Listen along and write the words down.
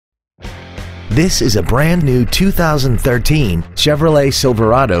This is a brand new 2013 Chevrolet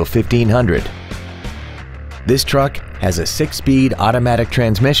Silverado 1500. This truck has a 6-speed automatic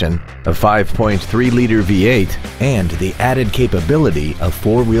transmission, a 5.3-liter V8, and the added capability of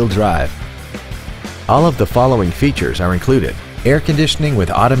 4-wheel drive. All of the following features are included: air conditioning with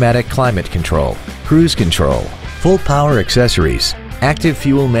automatic climate control, cruise control, full power accessories, active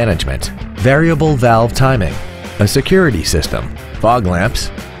fuel management, variable valve timing, a security system, fog lamps,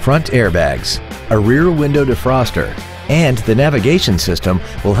 front airbags, a rear window defroster, and the navigation system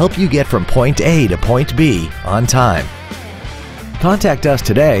will help you get from point A to point B on time. Contact us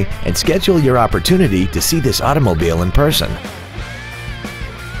today and schedule your opportunity to see this automobile in person.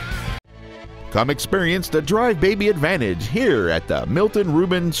 Come experience the Drive Baby Advantage here at the Milton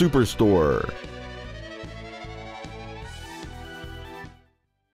Ruben Superstore.